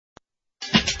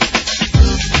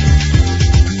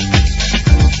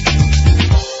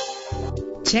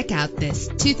Check out this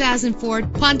 2004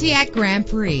 Pontiac Grand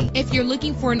Prix. If you're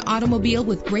looking for an automobile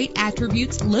with great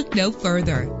attributes, look no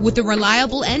further. With a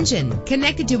reliable engine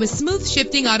connected to a smooth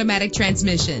shifting automatic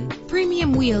transmission,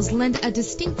 premium wheels lend a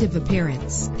distinctive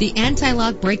appearance. The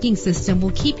anti-lock braking system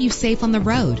will keep you safe on the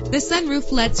road. The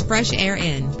sunroof lets fresh air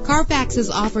in. Carfax is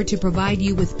offered to provide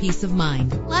you with peace of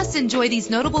mind. Plus, enjoy these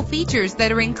notable features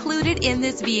that are included in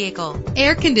this vehicle: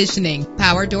 air conditioning,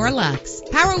 power door locks,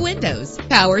 power windows,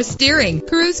 power steering,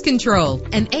 cruise control,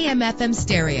 an AM/FM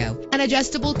stereo, an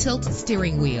adjustable tilt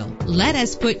steering wheel. Let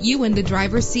us put you in the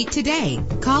driver's seat today.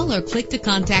 Call or click to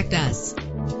contact us.